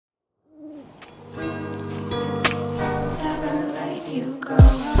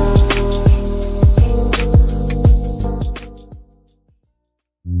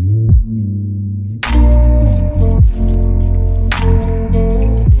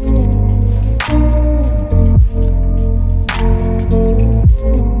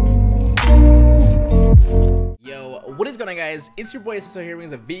guys? It's your boy Seso here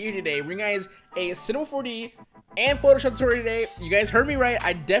bringing us a video today. Bringing guys a Cinema4D and Photoshop tutorial today. You guys heard me right.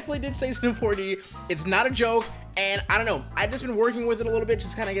 I definitely did say Cinema4D. It's not a joke. And I don't know, I've just been working with it a little bit,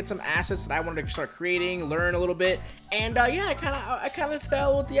 just kind of get some assets that I wanted to start creating, learn a little bit. And yeah, I kind of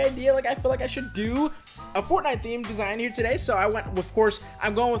fell with the idea, like I feel like I should do a Fortnite themed design here today. So I went, of course,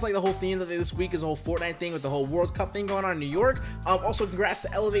 I'm going with like the whole theme that this week is the whole Fortnite thing with the whole World Cup thing going on in New York. Also, congrats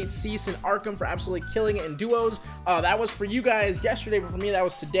to Elevate, Seso, and Arkham for absolutely killing it in duos. That was for you guys yesterday, but for me that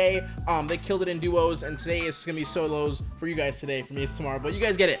was today. They killed it in duos, and today is gonna be solos for you guys today. For me it's tomorrow, but you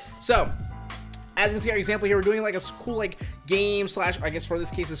guys get it. So as you can see our example here, we're doing like a cool like game slash, I guess for this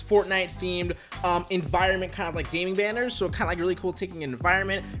case is Fortnite themed environment, kind of like gaming banners. So kind of like really cool taking an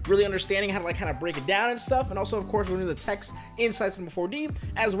environment, really understanding how to like kind of break it down and stuff. And also of course we're doing the text inside Cinema4D,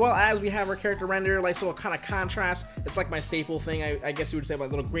 as well as we have our character render, like so kind of contrast. It's like my staple thing, I guess you would say,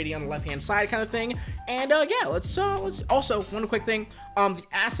 like little gradient on the left hand side kind of thing. And yeah, let's also one quick thing. The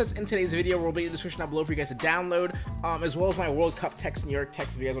assets in today's video will be in the description down below for you guys to download, as well as my World Cup text, New York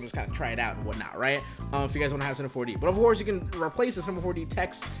text, if you guys want to just kind of try it out and whatnot, right? If you guys want to have Cinema4D. But of course, you can replace the Cinema4D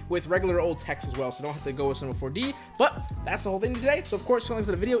text with regular old text as well, so don't have to go with Cinema4D. But that's the whole thing today. So of course, links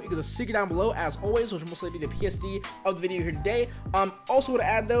to the video equals a secret down below, as always, which will mostly be the PSD of the video here today. Also to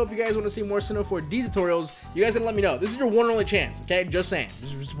add though, if you guys want to see more Cinema4D tutorials, you guys gotta let me know. This is your one and only chance, okay? Just saying.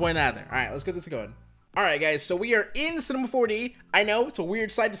 Just pointing that out there. All right, let's get this going. Alright guys, so we are in Cinema4D. I know, it's a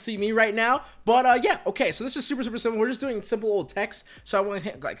weird sight to see me right now, but yeah, okay, so this is super simple. We're just doing simple old text, so I want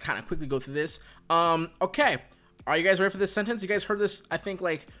to like kind of quickly go through this. Okay, are you guys ready for this sentence? You guys heard this, I think,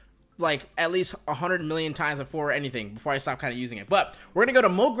 like at least 100 million times before I stop kind of using it. But we're gonna go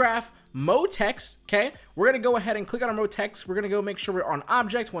to MoGraph, MoText, okay? We're gonna go ahead and click on our MoText. We're gonna go make sure we're on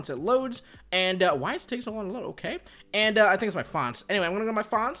object once it loads. And why does it take so long to load? Okay. And I think it's my fonts. Anyway, I'm gonna go to my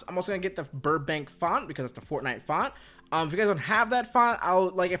fonts. I'm also gonna get the Burbank font because it's the Fortnite font. If you guys don't have that font,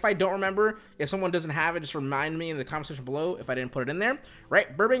 if I don't remember, if someone doesn't have it, just remind me in the comment section below if I didn't put it in there.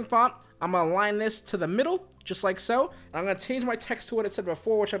 Right, Burbank font. I'm gonna align this to the middle, just like so. And I'm gonna change my text to what it said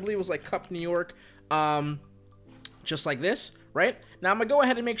before, which I believe was like Cup New York, just like this. Right, now I'm gonna go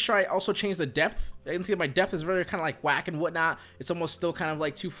ahead and make sure I also change the depth. You can see my depth is very kind of like whack and whatnot. It's almost still kind of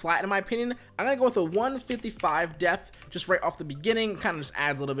like too flat in my opinion. I'm gonna go with a 155 depth just right off the beginning. Kind of just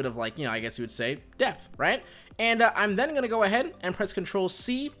adds a little bit of like, you know, I guess you would say depth, right? And I'm then gonna go ahead and press Control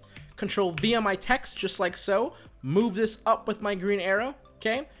C, Control V on my text, just like so. Move this up with my green arrow,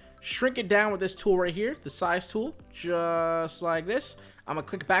 okay? Shrink it down with this tool right here, the size tool, just like this. I'm gonna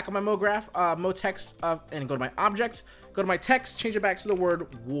click back on my MoGraph, MoText, and go to my object. Go to my text, change it back to the word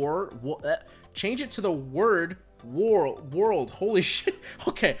change it to the word world. Holy shit.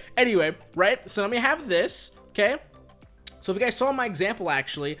 Okay, anyway, right? So let me have this, okay? So if you guys saw my example,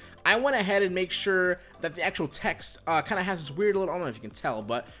 actually, I went ahead and make sure that the actual text kind of has this weird little, I don't know if you can tell,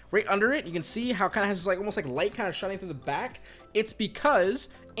 but right under it, you can see how it kind of has this like almost like light kind of shining through the back. It's because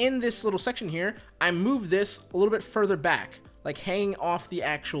in this little section here, I moved this a little bit further back, like hanging off the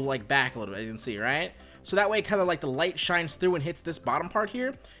actual like back a little bit, you can see, right? So that way kind of like the light shines through and hits this bottom part here.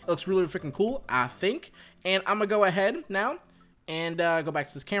 It looks really freaking cool, I think. And I'm gonna go ahead now and go back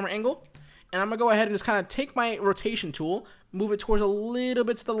to this camera angle. And I'm gonna go ahead and just kind of take my rotation tool, move it towards a little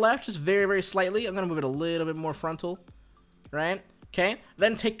bit to the left, just very slightly. I'm gonna move it a little bit more frontal, right? Okay,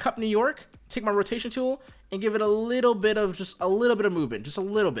 then take Cup New York, take my rotation tool, and give it a little bit of movement, just a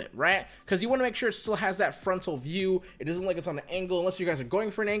little bit, right? Because you want to make sure it still has that frontal view. It doesn't look like it's on an angle unless you guys are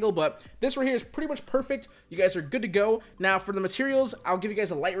going for an angle, but this right here is pretty much perfect. You guys are good to go. Now for the materials, I'll give you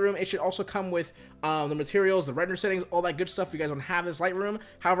guys a Lightroom. It should also come with the materials, the render settings, all that good stuff. If you guys don't have this Lightroom,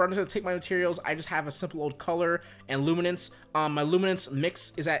 however, I'm just gonna take my materials. I just have a simple old color and luminance. My luminance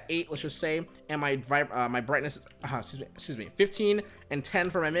mix is at 8, let's just say, and my brightness, excuse me, 15 and 10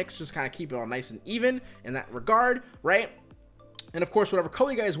 for my mix. Just kind of keep it all nice and even in that regard, right? And of course, whatever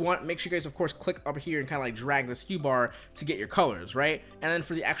color you guys want, make sure you guys, of course, click up here and kind of like drag this hue bar to get your colors, right? And then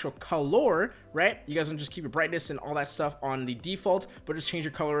for the actual color, right, you guys can just keep your brightness and all that stuff on the default, but just change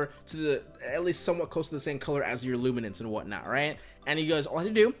your color to the at least somewhat close to the same color as your luminance and whatnot, right? And you guys all have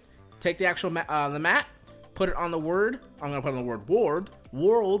to do, take the actual the matte, put it on the word. I'm gonna put it on the word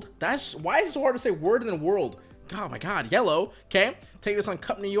world. That's why is it so hard to say word and then world? Oh my god, yellow. Okay, take this on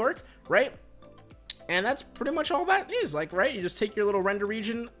Cup New York, right? And that's pretty much all that is, like, right? You just take your little render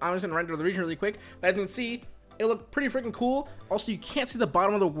region. I'm just gonna render the region really quick. But as you can see, it looked pretty freaking cool. Also, you can't see the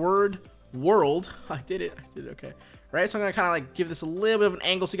bottom of the word world. I did it, okay. Right, so I'm gonna kind of like give this a little bit of an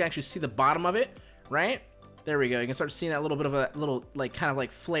angle so you can actually see the bottom of it, right? There we go. You can start seeing that little bit of a little, like, kind of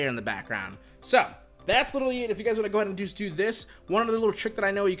like flare in the background. So that's literally it. If you guys want to go ahead and just do this, one other little trick that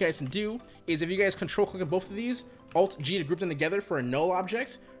I know you guys can do is if you guys control click on both of these, Alt G to group them together for a null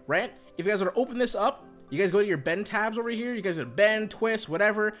object, right? If you guys want to open this up, you guys go to your bend tabs over here. You guys go to bend, twist,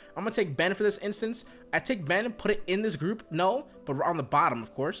 whatever. I'm gonna take bend for this instance. I take bend and put it in this group null, but on the bottom,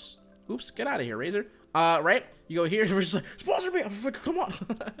 of course. Oops, get out of here, Razor. Right? You go here. We're just like, sponsor me. I'm like, come on.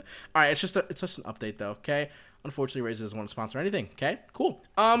 All right, it's just an update though. Okay. Unfortunately, Razor doesn't want to sponsor anything. Okay. Cool.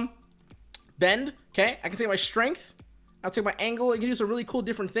 Bend. Okay. I can take my strength. I'll take my angle. I can do some really cool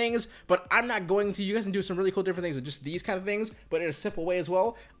different things, but I'm not going to. You guys can do some really cool different things with just these kind of things, but in a simple way as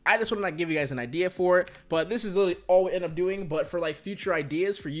well. I just want to give you guys an idea for it, but this is literally all we end up doing. But for like future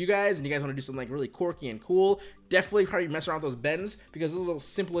ideas for you guys, and you guys want to do something like really quirky and cool, definitely probably mess around with those bends, because those are the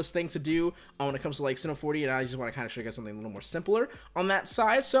simplest things to do when it comes to like Cinema4D, and I just want to kind of show you guys something a little more simpler on that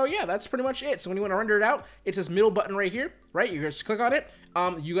side. So yeah, that's pretty much it. So when you want to render it out, it's this middle button right here, right? You just click on it.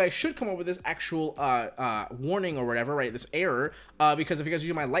 You guys should come up with this actual warning or whatever, right? This error, because if you guys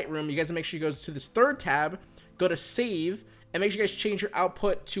use my Lightroom, you guys make sure you go to this third tab, go to save, and make sure you guys change your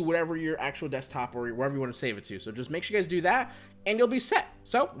output to whatever your actual desktop or wherever you want to save it to. So just make sure you guys do that, and you'll be set.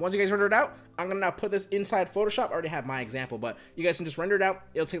 So once you guys render it out, I'm gonna now put this inside Photoshop. I already have my example, but you guys can just render it out.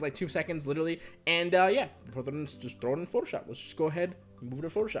 It'll take like 2 seconds, literally, and yeah, just throw it in Photoshop. Let's just go ahead and move it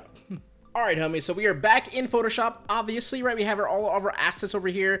to Photoshop. All right, homies, so we are back in Photoshop, obviously, right? We have all of our assets over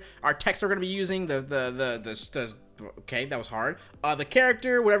here. Our text we're gonna be using, okay, that was hard. The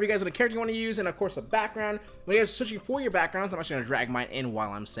character, whatever you guys, the character you want to use, and of course the background. When you guys are searching for your backgrounds, I'm actually gonna drag mine in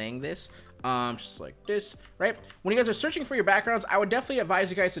while I'm saying this, just like this, right? When you guys are searching for your backgrounds, I would definitely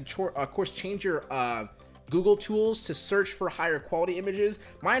advise you guys to, of course, change your Google tools to search for higher quality images.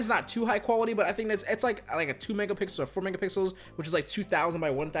 Mine's not too high quality, but I think it's like a 2 megapixels or 4 megapixels, which is like 2000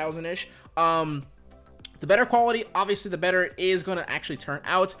 by 1000 ish. The better quality, obviously, the better it is going to actually turn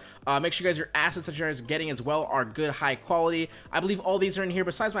out. Make sure you guys, your assets that you're guys getting as well are good, high quality. I believe all these are in here.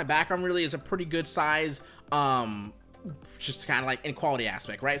 Besides my background, really is a pretty good size. Just kind of like in quality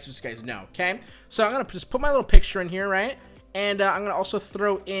aspect, right? So just so you guys know, okay? So I'm going to just put my little picture in here, right? And I'm going to also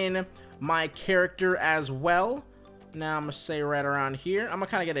throw in my character as well. Now I'm going to say right around here. I'm going to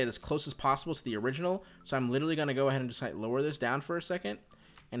kind of get it as close as possible to the original. So I'm literally going to go ahead and just like lower this down for a second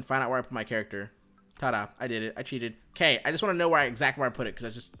and find out where I put my character. Ta-da, I did it. I cheated. Okay, I just want to know exactly where I put it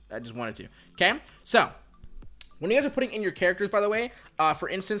because I just wanted to. Okay, so when you guys are putting in your characters, by the way, for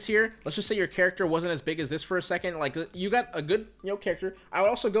instance here, let's just say your character wasn't as big as this for a second. Like you got a good, character. I would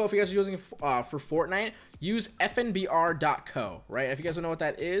also go, if you guys are using for Fortnite, use fnbr.co, right? If you guys don't know what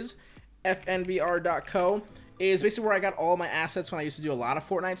that is, fnbr.co is basically where I got all my assets when I used to do a lot of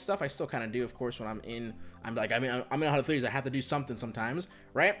Fortnite stuff. I still kind of do, of course, when I'm in I'm in 103s. I have to do something sometimes,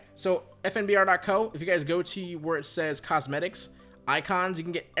 right? So fnbr.co, if you guys go to where it says cosmetics, icons, you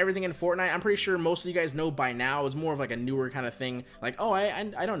can get everything in Fortnite. I'm pretty sure most of you guys know by now. It's more of like a newer kind of thing. Like, oh, I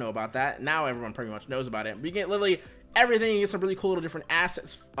don't know about that. Now everyone pretty much knows about it. But you get literally everything. You get some really cool little different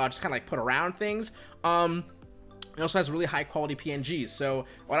assets, just kind of like put around things. It also has really high quality PNGs. So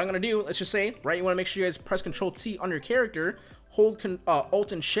what I'm gonna do, let's just say, right, you want to make sure you guys press Control T on your character, hold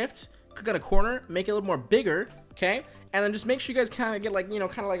Alt and Shift, click on a corner, make it a little more bigger, okay? And then just make sure you guys kind of get like,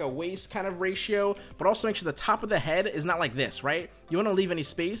 kind of like a waist kind of ratio, but also make sure the top of the head is not like this, right? You want to leave any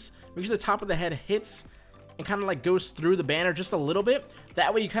space. Make sure the top of the head hits and kind of like goes through the banner just a little bit.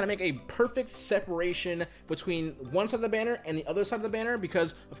 That way you kind of make a perfect separation between one side of the banner and the other side of the banner,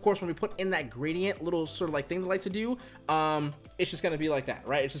 because of course when we put in that gradient little sort of like thing they like to do, it's just going to be like that,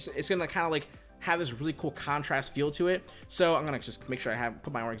 right? It's going to kind of like have this really cool contrast feel to it. So I'm going to just make sure I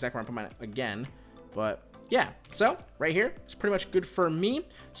put my exact where I put mine again, but yeah, so right here, it's pretty much good for me.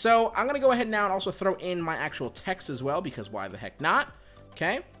 So I'm going to go ahead now and also throw in my actual text as well, because why the heck not?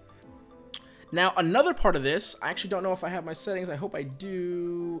 Okay. Now, another part of this, I actually don't know if I have my settings. I hope I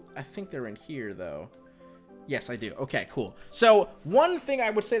do. I think they're in here, though. Yes, I do. Okay, cool. So one thing I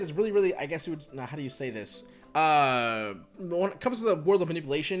would say that's really, I guess it would, now, how do you say this? When it comes to the world of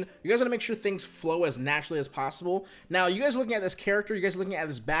manipulation, you guys want to make sure things flow as naturally as possible. Now, you guys are looking at this character, you guys are looking at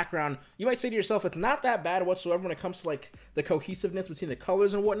this background, you might say to yourself, it's not that bad whatsoever when it comes to like the cohesiveness between the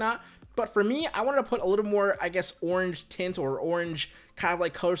colors and whatnot. But for me, I wanted to put a little more, I guess, orange tint or orange kind of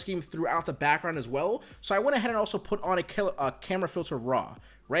like color scheme throughout the background as well. So I went ahead and also put on a camera filter raw,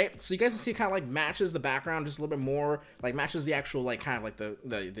 right? So you guys can see it kind of like matches the background just a little bit more, like matches the actual like kind of like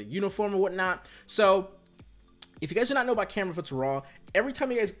the uniform or whatnot. So if you guys do not know about camera filter raw, every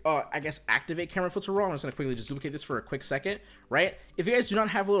time you guys, I guess, activate camera filter raw, I'm just gonna quickly just duplicate this for a quick second, right? If you guys do not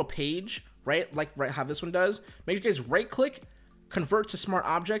have a little page, right, like how this one does, make sure you guys right click, convert to smart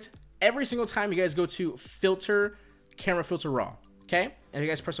object. Every single time you guys go to filter, camera filter raw, Okay, and if you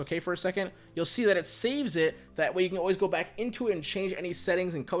guys press OK for a second, you'll see that it saves it. That way you can always go back into it and change any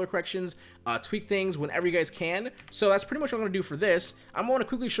settings and color corrections, tweak things whenever you guys can. So that's pretty much what I'm going to do for this. I'm going to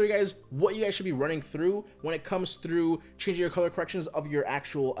quickly show you guys what you guys should be running through when it comes through changing your color corrections of your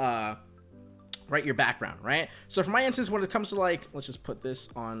actual right, your background, right? So for my instance, when it comes to like, let's just put this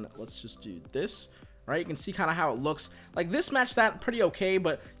on, let's just do this, right? You can see kind of how it looks. Like this matched that pretty okay,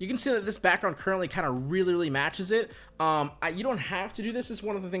 but you can see that this background currently kind of really matches it. You don't have to do this. It's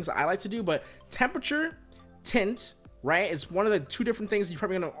one of the things that I like to do, but temperature, tint, right? It's one of the two different things you're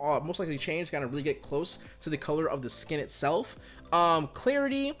probably gonna most likely change to kind of really get close to the color of the skin itself.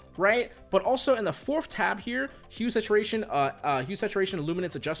 Clarity, right? But also in the fourth tab here, hue saturation,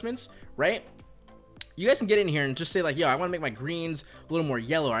 luminance adjustments, right? You guys can get in here and just say like, yo, I want to make my greens a little more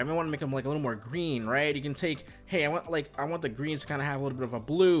yellow. I want to make them like a little more green, right? You can take, hey, I want the greens to kind of have a little bit of a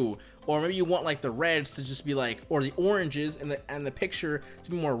blue, or maybe you want like the reds to just be like, or the oranges and the picture to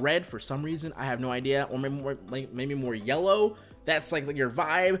be more red for some reason. I have no idea, or maybe more like more yellow. That's like your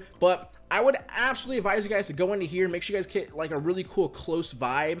vibe. But I would absolutely advise you guys to go into here, make sure you guys get like a really cool close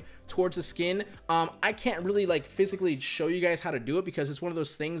vibe towards the skin. I can't really like physically show you guys how to do it because it's one of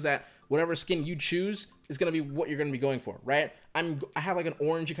those things that whatever skin you choose is going to be what you're going to be going for, right? I have like an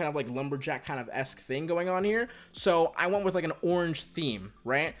orangey kind of like lumberjack kind of esque thing going on here. So I went with like an orange theme,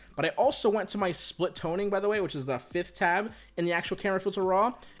 right? But I also went to my split toning, by the way, which is the 5th tab in the actual camera filter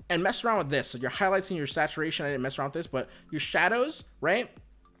raw, and messed around with this. So your highlights and your saturation, I didn't mess around with this, but your shadows, right?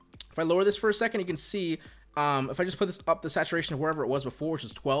 If I lower this for a second, you can see, if I just put this up the saturation of wherever it was before, which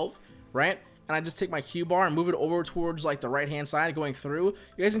is 12, right? And I just take my Q bar and move it over towards like the right hand side going through,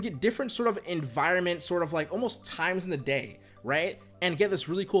 you guys can get different sort of environment, sort of like almost times in the day, right? And get this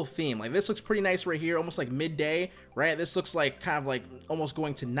really cool theme. Like this looks pretty nice right here, almost like midday, right? This looks like kind of like almost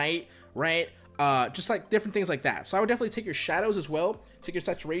going to night, right? Just like different things like that. So I would definitely take your shadows as well, take your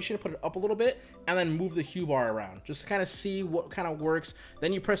saturation, put it up a little bit, and then move the hue bar around just to kind of see what kind of works.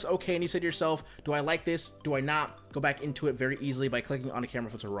 Then you press OK and you say to yourself, do I like this? Do I not? Go back into it very easily by clicking on the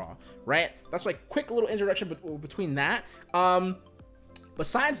camera filter raw, right? That's my quick little introduction between that.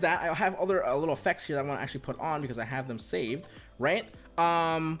 Besides that, I have other little effects here that I want to actually put on because I have them saved, right?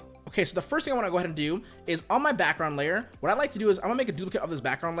 Okay, so the first thing I want to go ahead and do is on my background layer, what I'd like to do is I'm gonna make a duplicate of this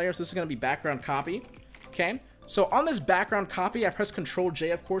background layer. So this is gonna be background copy. Okay, so on this background copy, I press Control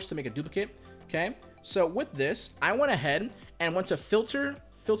J, of course, to make a duplicate. Okay, so with this, I went ahead and went to filter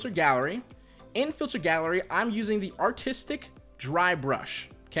gallery. In filter gallery, I'm using the artistic dry brush.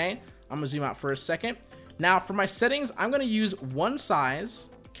 Okay, I'm gonna zoom out for a second. Now for my settings, I'm gonna use 1 size,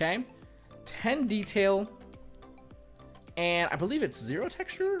 okay, 10 detail, and I believe it's 0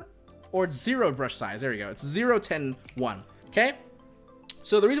 texture or it's 0 brush size. There you go. It's 0, 10, 1. Okay.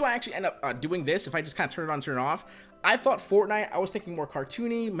 So the reason why I actually end up doing this, if I just kind of turn it on, turn it off, I thought Fortnite, I was thinking more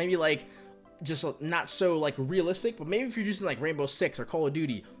cartoony, maybe like just not so like realistic, but maybe if you're using like Rainbow Six or Call of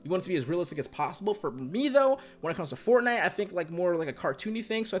Duty, you want it to be as realistic as possible. For me though, when it comes to Fortnite, I think like more like a cartoony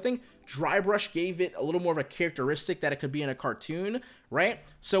thing. So I think dry brush gave it a little more of a characteristic that it could be in a cartoon, right?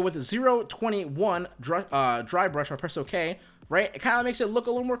 So with 0.21 dry brush, I press OK, right? It kind of makes it look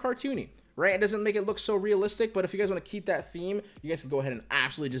a little more cartoony, right? It doesn't make it look so realistic, but if you guys want to keep that theme, you guys can go ahead and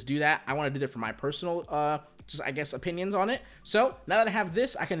absolutely just do that. I want to do that for my personal just I guess opinions on it. So now that I have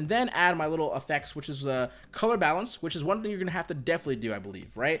this, I can then add my little effects, which is color balance, which is one thing you're gonna have to definitely do, I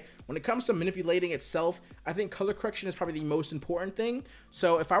believe, right? When it comes to manipulating itself, I think color correction is probably the most important thing.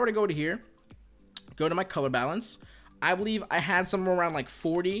 So if I were to go to here, go to my color balance, I believe I had somewhere around like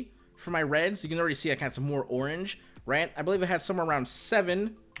 40 for my reds. You can already see I had some more orange, right? I believe I had somewhere around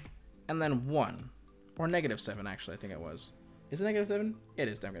 7 and then 1, or -7 actually, I think it was. Is it -7? It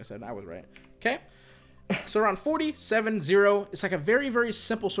is -7. I was right. Okay. So around 47, 0, it's like a very, very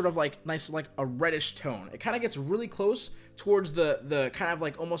simple sort of like nice, like a reddish tone. It kind of gets really close towards the kind of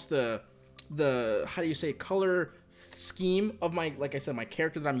like almost the how do you say, color scheme of my, like I said, my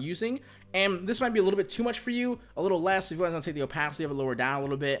character that I'm using. And this might be a little bit too much for you, a little less if you guys want to take the opacity of it lower down a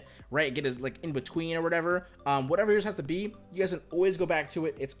little bit, right? Get it like in between or whatever. Whatever yours has to be, you guys can always go back to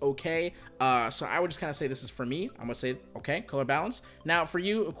it. It's okay. So I would just kind of say this is for me. I'm gonna say okay, color balance. Now for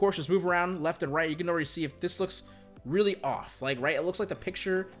you, of course, just move around left and right. You can already see if this looks really off, like, right? It looks like the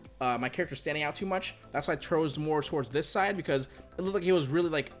picture, my character standing out too much. That's why I chose more towards this side, because it looked like he was really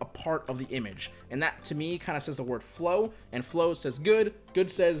like a part of the image, and that to me kind of says the word flow, and flow says good, good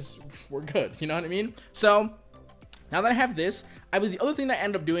says we're good, you know what I mean? So now that I have this, I believe the other thing that I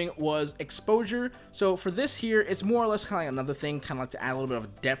ended up doing was exposure. So for this here, it's more or less kind of like another thing, kind of like to add a little bit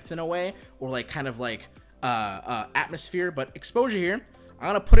of depth in a way, or like kind of like atmosphere. But exposure here, I'm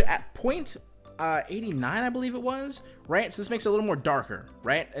gonna put it at 89, I believe it was, right? So this makes it a little more darker,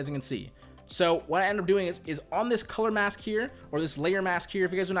 right? As you can see. So what I end up doing is on this color mask here, or this layer mask here,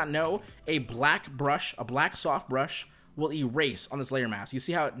 if you guys do not know, a black brush, a black soft brush will erase on this layer mask. You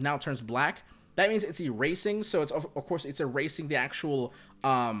see how it now turns black? That means it's erasing, so it's, of course, it's erasing the actual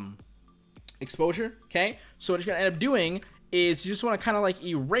exposure, okay? So what you're gonna end up doing is you just wanna kinda like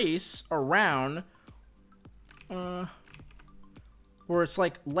erase around where it's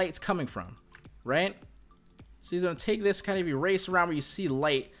like light's coming from, right? So you're gonna take this, kind of erase around where you see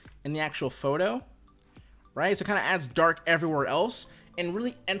light in the actual photo, right? So it kind of adds dark everywhere else and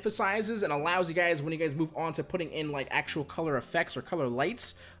really emphasizes and allows you guys, when you guys move on to putting in like actual color effects or color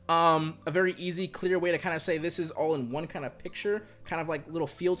lights, a very easy, clear way to kind of say this is all in one kind of picture, kind of like little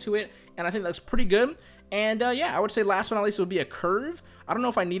feel to it. And I think that's pretty good. And yeah, I would say last but not least, it would be a curve. I don't know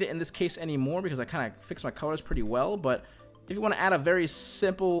if I need it in this case anymore because I kind of fixed my colors pretty well, but if you want to add a very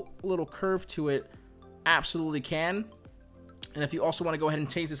simple little curve to it, absolutely can. And if you also want to go ahead and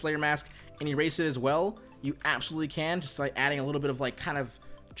change this layer mask and erase it as well, you absolutely can, just like adding a little bit of like kind of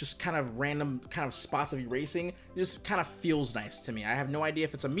random kind of spots of erasing. It just kind of feels nice to me. I have no idea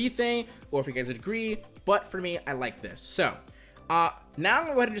if it's a me thing or if you guys would agree, but for me, I like this. So now I'm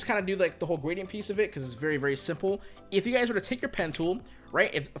gonna go ahead and just kind of do like the whole gradient piece of it because it's very, very simple. If you guys were to take your pen tool, right,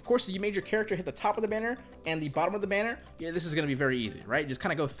 if of course you made your character hit the top of the banner and the bottom of the banner, yeah, this is gonna be very easy, right? Just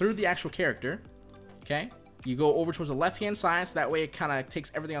kind of go through the actual character, okay? You go over towards the left-hand side, so that way it kind of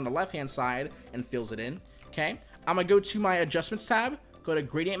takes everything on the left-hand side and fills it in, okay? I'm gonna go to my adjustments tab, go to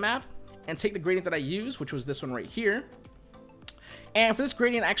gradient map, and take the gradient that I used, which was this one right here. And for this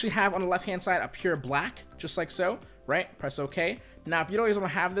gradient, I actually have on the left-hand side a pure black, just like so, right? Press OK. Now, if you don't always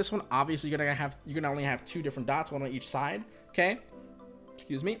want to have this one, obviously you're gonna only have two different dots, one on each side, okay?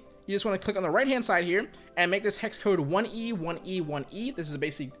 Excuse me. You just want to click on the right-hand side here and make this hex code 1E, 1E, 1E. This is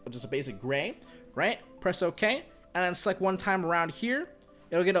just a basic gray, right? Press OK, and then select one time around here.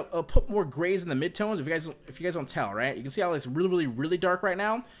 It'll put more grays in the midtones if you guys don't tell, right? You can see how it's really dark right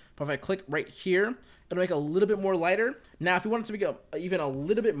now. But if I click right here, it'll make it a little bit more lighter. Now, if you want it to make it even a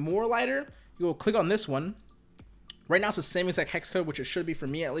little bit more lighter, you will click on this one. Right now, it's the same exact hex code, which it should be for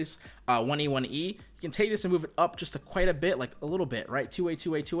me at least, 1E, 1E. You can take this and move it up just quite a bit, like a little bit, right? 2A,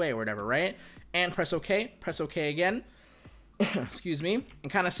 2A, 2A, or whatever, right? And press OK. Press OK again. Excuse me,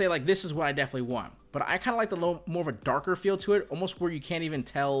 and kind of say like, this is what I definitely want. But I kind of like the little more of a darker feel to it, almost where you can't even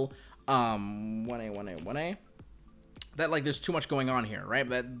tell 1A, that like there's too much going on here, right?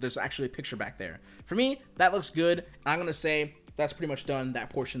 That there's actually a picture back there. For me, that looks good. I'm gonna say that's pretty much done, that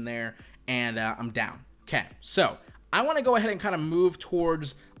portion there, and I'm down. Okay, so I want to go ahead and kind of move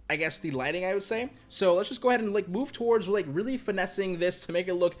towards, I guess, the lighting, I would say. So let's just go ahead and like move towards like really finessing this to make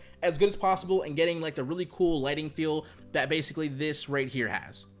it look as good as possible and getting like the really cool lighting feel that basically this right here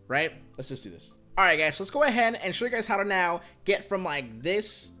has, right? Let's just do this. All right, guys, so let's go ahead and show you guys how to now get from like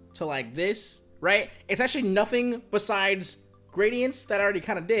this to like this, right? It's actually nothing besides gradients that I already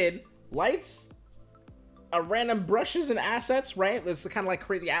kind of did, lights, random brushes and assets, right? Let's kind of like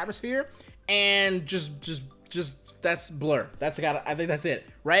create the atmosphere and just that's blur. I think that's it,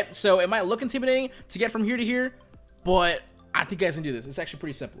 right? So it might look intimidating to get from here to here, but I think you guys can do this. It's actually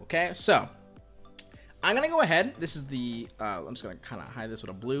pretty simple, okay? So I'm gonna go ahead. This is the, I'm just gonna kind of hide this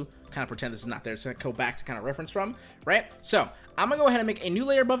with a blue, kind of pretend this is not there. So I'm gonna go back to kind of reference from, right? So I'm gonna go ahead and make a new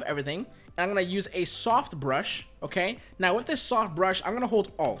layer above everything. And I'm gonna use a soft brush, okay? Now with this soft brush, I'm gonna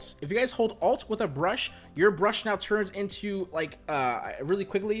hold Alt. If you guys hold Alt with a brush, your brush now turns into like, really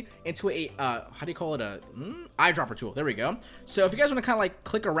quickly into a, how do you call it? Eyedropper tool. There we go. So if you guys wanna kind of like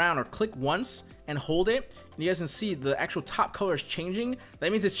click around or click once and hold it, and you guys can see the actual top color is changing.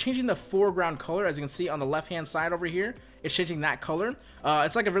 That means it's changing the foreground color, as you can see on the left-hand side over here. It's changing that color.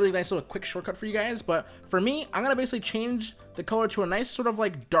 It's like a really nice little quick shortcut for you guys, but for me, I'm gonna basically change the color to a nice sort of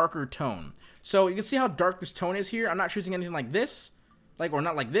like darker tone. So you can see how dark this tone is here. I'm not choosing anything like this, or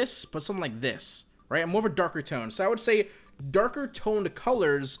not like this, but something like this, right? I'm more of a darker tone. So I would say darker toned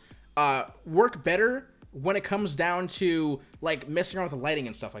colors work better when it comes down to like messing around with the lighting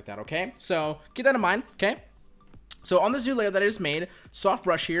and stuff like that, okay? So keep that in mind, okay? So on this new layer that I just made, soft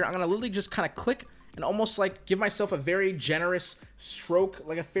brush here, I'm gonna literally just kind of click and almost like give myself a very generous stroke,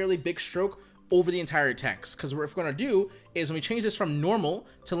 like a fairly big stroke over the entire text. Because what we're gonna do is when we change this from normal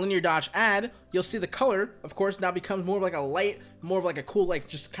to linear dodge add, you'll see the color, of course, now becomes more of like a light, more of like a cool, like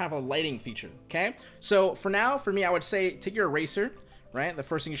just kind of a lighting feature, okay? So for now, for me, I would say take your eraser, right? The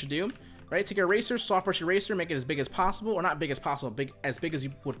first thing you should do, right? Take your eraser, soft brush eraser, make it as big as possible, or not big as possible, as big as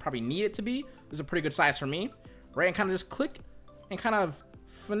you would probably need it to be. This is a pretty good size for me, right? And kind of just click and kind of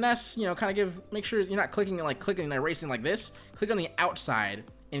finesse, you know, kind of make sure you're not clicking and erasing like this. Click on the outside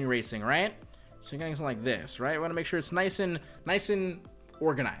in erasing, right? So you're getting something like this, right? We want to make sure it's nice and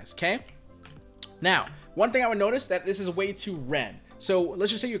organized, okay? Now, one thing I would notice that this is way too red. So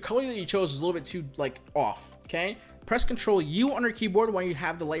let's just say your color that you chose is a little bit too like off, okay? Press Control U on your keyboard when you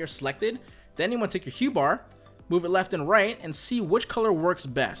have the layer selected. Then you want to take your hue bar, move it left and right, and see which color works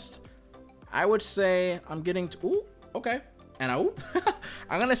best. I would say I'm getting to, ooh, okay. And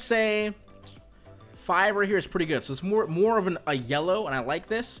I'm gonna say 5 right here is pretty good. So it's more of a yellow, and I like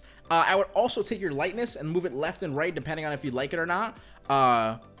this. I would also take your lightness and move it left and right, depending on if you like it or not.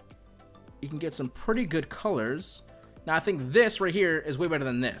 You can get some pretty good colors. Now, I think this right here is way better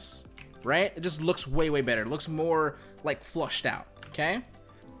than this, right? It just looks way better. It looks more like flushed out, okay?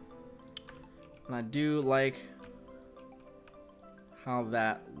 And I do like how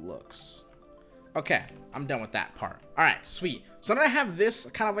that looks. Okay, I'm done with that part. All right, sweet. So now I have this,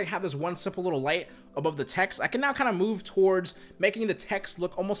 kind of like have this one simple little light above the text. I can now kind of move towards making the text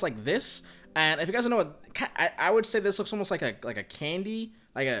look almost like this. And if you guys don't know what, I would say this looks almost like a candy,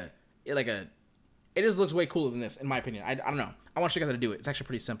 it just looks way cooler than this, in my opinion. I don't know. I want to show you guys how to do it. It's actually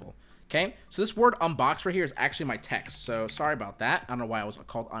pretty simple. Okay, so this word unbox right here is actually my text. So sorry about that. I don't know why it was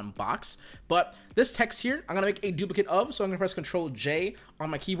called unbox. But this text here, I'm going to make a duplicate of. So I'm going to press Control J on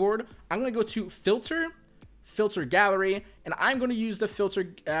my keyboard. I'm going to go to Filter, Filter Gallery. And I'm going to use the Filter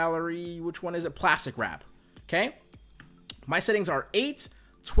Gallery. Which one is it? Plastic Wrap. Okay. My settings are 8,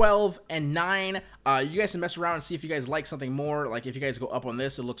 12, and 9. You guys can mess around and see if you guys like something more. Like if you guys go up on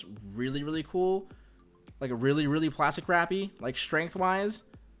this, it looks really cool. Like a really plastic wrappy, like strength-wise.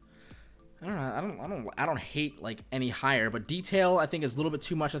 I don't know. I don't hate like any higher, but detail I think is a little bit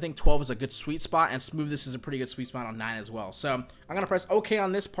too much. I think 12 is a good sweet spot, and smoothness is a pretty good sweet spot on 9 as well. So I'm gonna press OK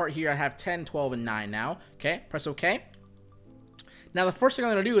on this part here. I have 10, 12, and 9 now. Okay, press OK. Now the first thing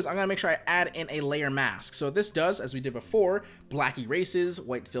I'm gonna do is I'm gonna make sure I add in a layer mask. So what this does, as we did before, black erases,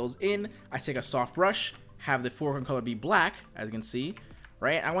 white fills in. I take a soft brush, have the foreground color be black, as you can see,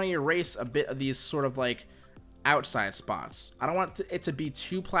 right? I want to erase a bit of these sort of like outside spots. I don't want it to be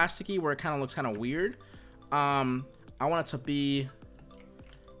too plasticky where it kind of looks kind of weird. I want it to be,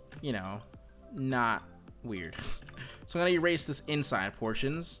 you know, not weird. So I'm gonna erase this inside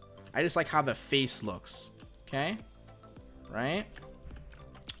portions. I just like how the face looks. Okay, right?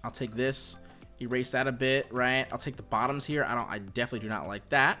 I'll take this, erase that a bit, right? I'll take the bottoms here. I definitely do not like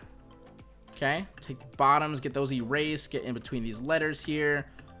that. Okay, take the bottoms, get those erased, get in between these letters here,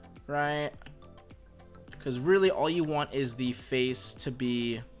 right? Because really all you want is the face to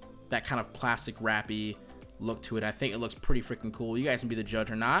be that kind of plastic wrappy look to it. I think it looks pretty freaking cool. You guys can be the judge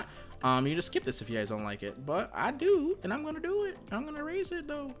or not. You just skip this if you guys don't like it. But I do, and I'm going to do it. I'm going to erase it,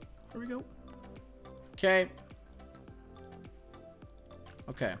 though. Here we go. Okay.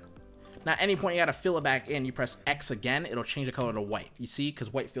 Okay. Now, at any point, you got to fill it back in. You press X again. It'll change the color to white. You see?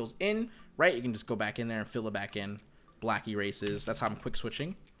 Because white fills in, right? You can just go back in there and fill it back in. Black erases. That's how I'm quick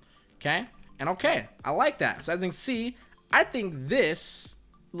switching. Okay. And okay, I like that. So as you can see, I think this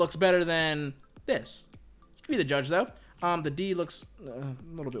looks better than this. You can be the judge though. The D looks a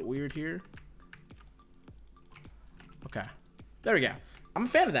little bit weird here. Okay, there we go. I'm a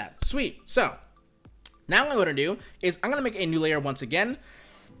fan of that. Sweet. So now what I'm gonna do is I'm gonna make a new layer once again.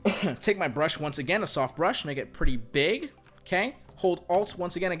 Take my brush once again, a soft brush, make it pretty big. Okay. Hold Alt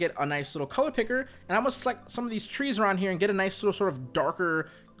once again and get a nice little color picker. And I'm gonna select some of these trees around here and get a nice little sort of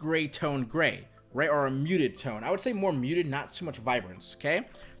darker gray tone gray, right? Or a muted tone. I would say more muted, not too much vibrance, okay?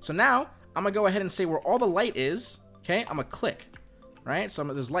 So now I'm gonna go ahead and say where all the light is, okay? I'm gonna click, right? So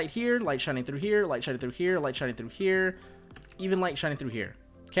there's light here, light shining through here, light shining through here, light shining through here, even light shining through here,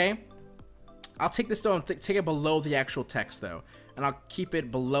 okay? I'll take this though and take it below the actual text though, and I'll keep it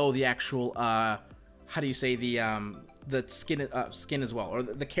below the actual, how do you say, the skin as well, or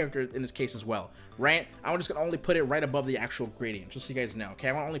the character in this case as well, right? I'm just gonna only put it right above the actual gradient, just so you guys know, okay?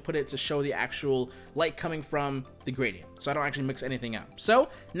 I want to only put it to show the actual light coming from the gradient, so I don't actually mix anything up. So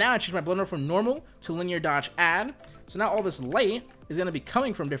now I change my blender from normal to linear dodge add. So now all this light is gonna be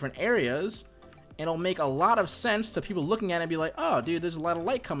coming from different areas, and it'll make a lot of sense to people looking at it and be like, oh, dude, there's a lot of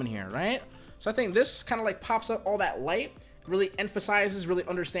light coming here, right? So I think this kind of like pops up all that light, really emphasizes, really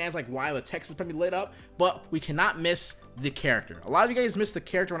understands like why the text is probably lit up, but we cannot miss the character. A lot of you guys miss the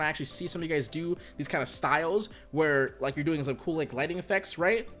character when I actually see some of you guys do these kind of styles where like you're doing some cool like lighting effects,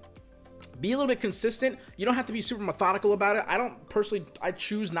 right? Be a little bit consistent. You don't have to be super methodical about it. I don't personally, I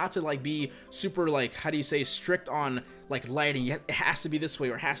choose not to like be super like, how do you say, strict on like lighting. It has to be this way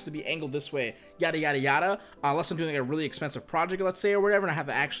or it has to be angled this way, yada yada yada, unless I'm doing like a really expensive project, let's say, or whatever, and I have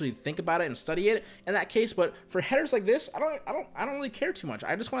to actually think about it and study it in that case. But for headers like this, I don't really care too much.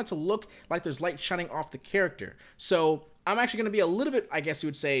 I just want it to look like there's light shining off the character. So I'm actually going to be a little bit, I guess you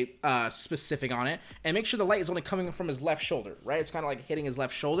would say, specific on it, and make sure the light is only coming from his left shoulder, right? It's kind of like hitting his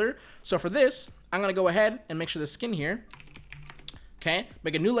left shoulder. So for this, I'm going to go ahead and make sure the skin here, okay,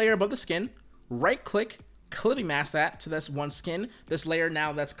 make a new layer above the skin, right click, clipping mask that to this one skin. This layer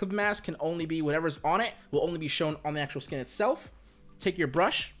now that's clipping mask can only be whatever's on it, will only be shown on the actual skin itself. Take your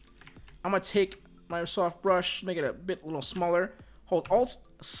brush. I'm going to take my soft brush, make it a little smaller. Hold Alt,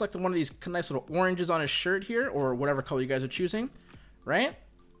 select one of these nice little oranges on his shirt here, or whatever color you guys are choosing, right?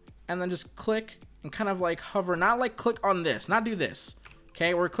 And then just click and kind of like hover, not like click on this, not do this,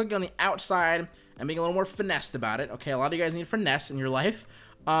 okay? We're clicking on the outside and being a little more finessed about it, okay? A lot of you guys need finesse in your life,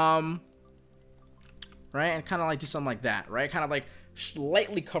 right? And kind of like do something like that, right? Kind of like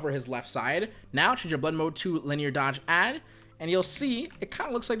slightly cover his left side. Now change your blend mode to linear dodge add, and you'll see it kind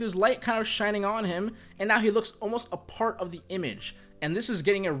of looks like there's light kind of shining on him, and now he looks almost a part of the image. And this is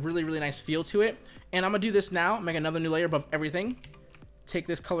getting a really, really nice feel to it. And I'm gonna do this now, make another new layer above everything. Take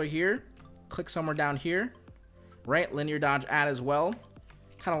this color here, click somewhere down here, right? Linear dodge add as well.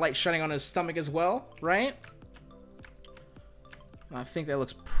 Kind of light shining on his stomach as well, right? I think that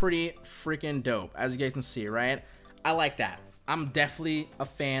looks pretty freaking dope, as you guys can see, right? I like that. I'm definitely a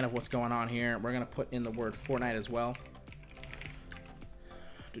fan of what's going on here. We're gonna put in the word Fortnite as well.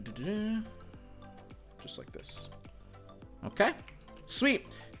 Just like this. Okay, sweet.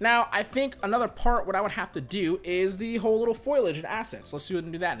 Now I think another part what I would have to do is the whole little foliage and assets. Let's do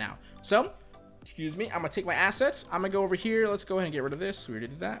that now. So excuse me, I'm gonna take my assets, I'm gonna go over here. Let's go ahead and get rid of this. We already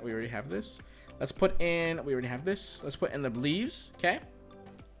did that. We already have this. Let's put in, we already have this. Let's put in the leaves. Okay,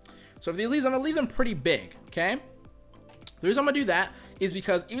 so for the leaves, I'm gonna leave them pretty big. Okay, the reason I'm gonna do that is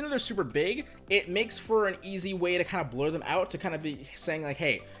because even though they're super big, it makes for an easy way to kind of blur them out, to kind of be saying like,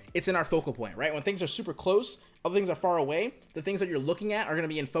 hey, it's in our focal point, right? When things are super close, other things are far away, the things that you're looking at are going to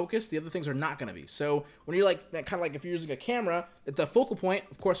be in focus, the other things are not going to be. So when you're like, kind of like if you're using a camera, at the focal point,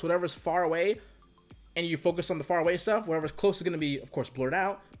 of course, whatever's far away, and you focus on the far away stuff, whatever's close is going to be, of course, blurred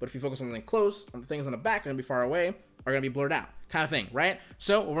out. But if you focus on something close, on the things on the back are going to be far away, are going to be blurred out, kind of thing, right?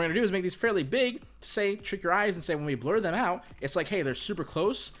 So what we're going to do is make these fairly big to say, trick your eyes and say when we blur them out, it's like, hey, they're super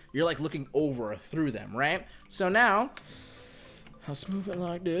close. You're like looking over or through them, right? So now, let's move it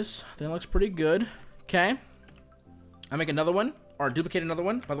like this. I think it looks pretty good. Okay. I make another one, or duplicate another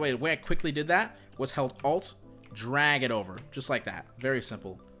one. By the way, the way I quickly did that was held Alt, drag it over, just like that. Very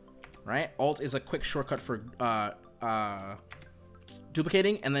simple, right? Alt is a quick shortcut for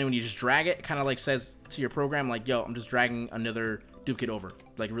duplicating, and then when you just drag it, it kind of like says to your program, like, yo, I'm just dragging another duplicate over,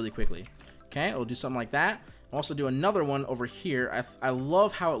 like really quickly. Okay, we'll do something like that. I'll also do another one over here. I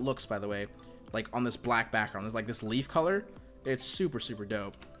love how it looks, by the way, like on this black background. There's like this leaf color. It's super, super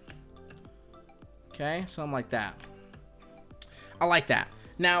dope. Okay, something like that. I like that.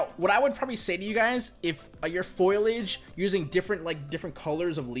 Now, what I would probably say to you guys, if your foliage using different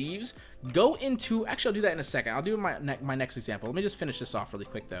colors of leaves, go into, actually I'll do that in a second. I'll do my next example. Let me just finish this off really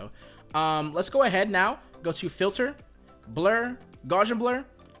quick though. Let's go ahead now, go to filter, blur, Gaussian blur,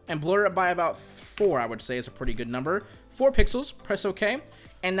 and blur it by about 4, I would say is a pretty good number. 4 pixels, press OK.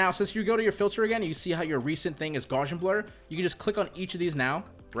 And now since you go to your filter again, you see how your recent thing is Gaussian blur. You can just click on each of these now,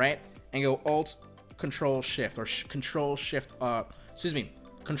 right? And go Alt, Control, Shift, or Control, Shift, excuse me,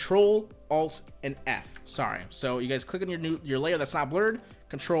 Control, Alt, and F. Sorry. So you guys click on your layer that's not blurred,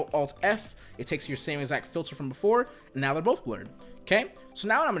 Control, Alt, F. It takes your same exact filter from before, and now they're both blurred. Okay. So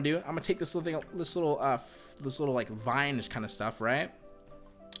now what I'm gonna do, I'm gonna take this little thing, this little like vine kind of stuff, right?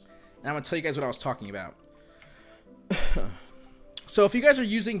 And I'm gonna tell you guys what I was talking about. So if you guys are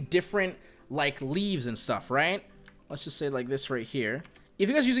using different like leaves and stuff, right? Let's just say like this right here. If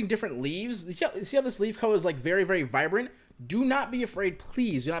you guys are using different leaves, see how this leaf color is like very, very vibrant? Do not be afraid,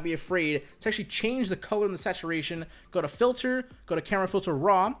 please do not be afraid to actually change the color and the saturation. Go to filter, go to camera filter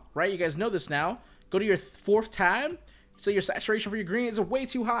raw, right? You guys know this now. Go to your 4th tab. So your saturation for your green is way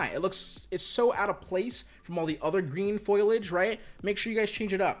too high. It's so out of place from all the other green foliage, right? Make sure you guys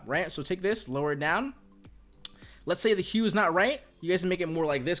change it up, right? So take this, lower it down. Let's say the hue is not right. You guys can make it more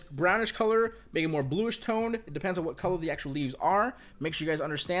like this brownish color, make it more bluish toned. It depends on what color the actual leaves are. Make sure you guys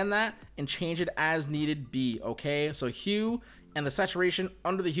understand that and change it as needed be, okay? So hue and the saturation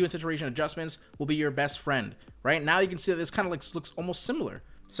under the hue and saturation adjustments will be your best friend, right? Now you can see that this kind of like looks almost similar.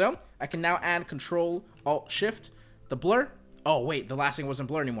 So I can now add Control, Alt, Shift, the blur. Oh wait, the last thing wasn't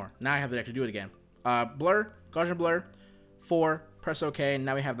blur anymore. Now I have to actually do it again. Blur, Gaussian blur, 4, press OK, and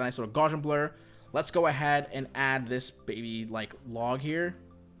now we have the nice little Gaussian blur. Let's go ahead and add this baby like log here.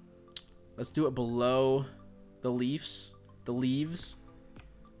 Let's do it below the leaves.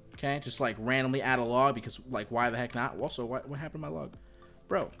 Okay, just like randomly add a log because like why the heck not? Also, what happened to my log?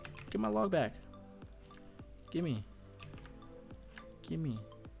 Bro, get my log back. Give me. Gimme.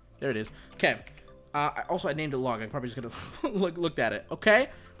 There it is. Okay. Also, I named it log. I probably just could have looked at it. Okay.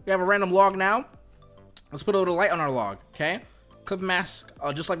 We have a random log now. Let's put a little light on our log. Okay. Clip mask,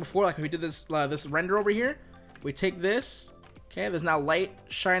 just like before, like we did this this render over here. We take this. Okay. There's now light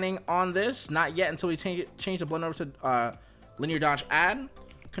shining on this. Not yet until we change the blend over to linear dodge add.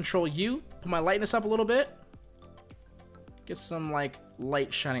 Control U. Put my lightness up a little bit. Get some like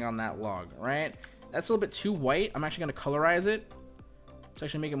light shining on that log. Right. That's a little bit too white. I'm actually going to colorize it. Let's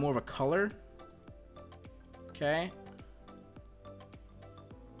actually make it more of a color. Okay.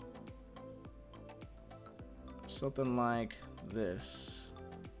 Something like this.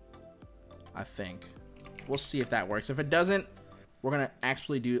 I think. We'll see if that works. If it doesn't, we're going to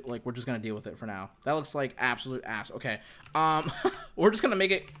actually do, like, we're just going to deal with it for now. That looks like absolute ass. Okay. We're just going to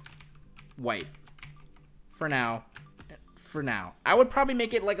make it white. For now. For now. I would probably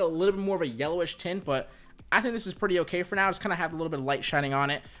make it like a little bit more of a yellowish tint, but I think this is pretty okay for now. Just kind of have a little bit of light shining on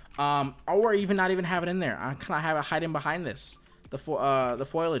it. Or even not even have it in there. I kind of have it hiding behind this. The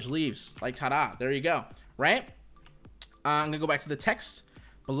foliage, leaves. Like, ta-da. There you go. Right? I'm going to go back to the text.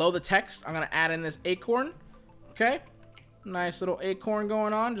 Below the text, I'm going to add in this acorn. Okay? Nice little acorn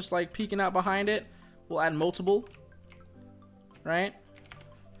going on. Just like peeking out behind it. We'll add multiple. Right?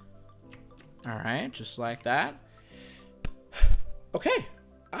 Alright. Just like that. Okay.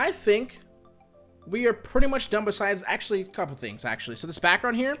 I think we are pretty much done, besides actually a couple things, actually. So this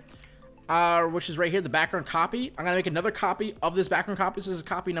background here, which is right here, the background copy. I'm going to make another copy of this background copy. So this is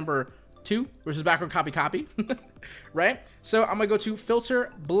copy number 2, which is background copy. Right? So I'm going to go to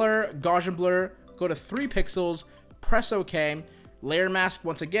Filter, Blur, Gaussian Blur, go to 3 pixels, press OK, layer mask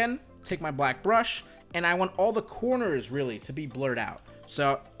once again, take my black brush, and I want all the corners really to be blurred out.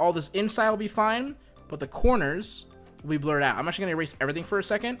 So all this inside will be fine, but the corners will be blurred out. I'm actually going to erase everything for a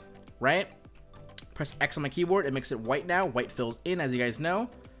second, right? Press X on my keyboard. It makes it white now. White fills in, as you guys know.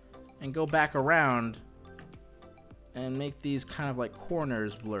 And go back around and make these kind of like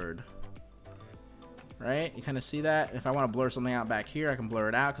corners blurred. Right? You kind of see that? If I want to blur something out back here, I can blur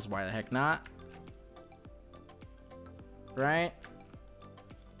it out, because why the heck not? Right?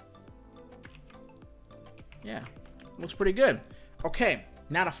 Yeah. Looks pretty good. Okay.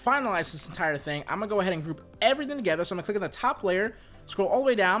 Now to finalize this entire thing, I'm going to go ahead and group everything together. So I'm going to click on the top layer, scroll all the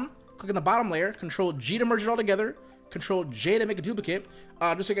way down, click on the bottom layer, Control G to merge it all together, Control J to make a duplicate.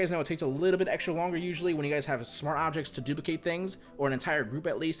 Just so you guys know, it takes a little bit extra longer usually when you guys have smart objects to duplicate things, or an entire group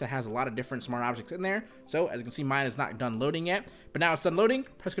at least that has a lot of different smart objects in there. So as you can see, mine is not done loading yet, but now it's done loading.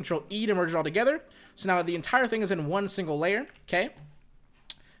 Press Control E to merge it all together. So now the entire thing is in one single layer. Okay.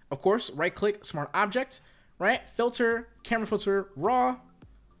 Of course, right click, smart object, right? Filter, camera filter, raw,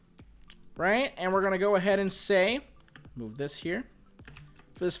 right? And we're going to go ahead and say, move this here.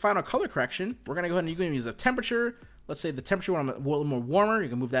 For this final color correction, we're going to go ahead and you can use a temperature. Let's say the temperature when I'm a little more warmer, you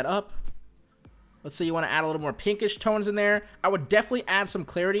can move that up. Let's say you want to add a little more pinkish tones in there. I would definitely add some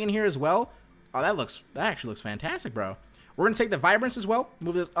clarity in here as well. Oh, that actually looks fantastic, bro. We're going to take the vibrance as well,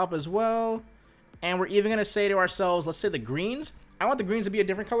 move this up as well. And we're even going to say to ourselves, let's say the greens. I want the greens to be a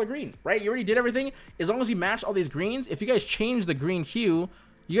different color green, right? You already did everything. As long as you match all these greens, if you guys change the green hue,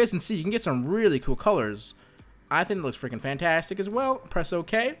 you guys can see you can get some really cool colors. I think it looks freaking fantastic as well. Press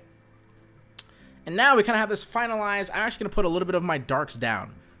OK. And now we kind of have this finalized. I'm actually going to put a little bit of my darks down.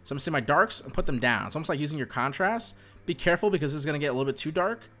 So I'm going to say my darks and put them down. It's almost like using your contrast. Be careful because this is going to get a little bit too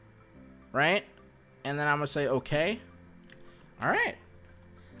dark. Right? And then I'm going to say OK. All right.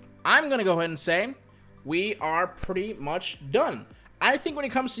 I'm going to go ahead and say we are pretty much done. I think when it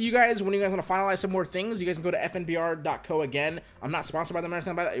comes to you guys, when you guys want to finalize some more things, you guys can go to fnbr.co again. I'm not sponsored by them or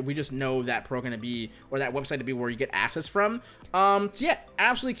anything like that. We just know that program to be, or that website to be where you get assets from. So yeah,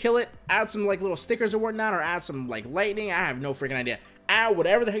 absolutely kill it. Add some like little stickers or whatnot, or add some like lightning. I have no freaking idea. Add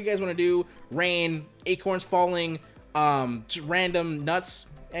whatever the heck you guys want to do. Rain, acorns falling, just random nuts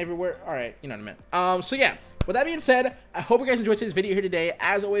everywhere. All right, you know what I meant. So yeah. With that being said, I hope you guys enjoyed today's video here today.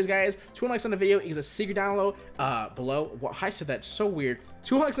 As always, guys, 200 likes on the video equals a secret down below. Well, I said that so weird.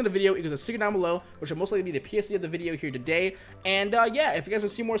 200 likes on the video equals a secret down below, which will most likely be the PSD of the video here today. And yeah, if you guys want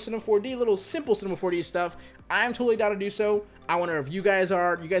to see more Cinema4D, little simple Cinema4D stuff, I'm totally down to do so. I wonder if you guys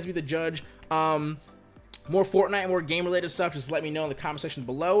are. You guys be the judge. More Fortnite, more game-related stuff, just let me know in the comment section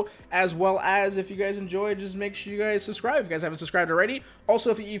below. As well as if you guys enjoyed, just make sure you guys subscribe if you guys haven't subscribed already. Also,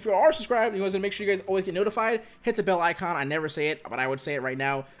 if you are subscribed, you guys make sure you guys always get notified. Hit the bell icon. I never say it, but I would say it right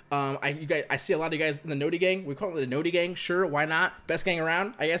now. I see a lot of you guys in the Noti gang. We call it the Noti gang. Sure, why not? Best gang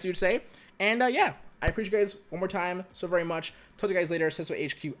around, I guess you would say. And yeah, I appreciate you guys one more time so very much. Talk to you guys later. Seso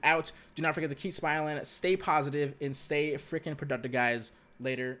HQ out. Do not forget to keep smiling, stay positive, and stay freaking productive, guys.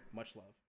 Later. Much love.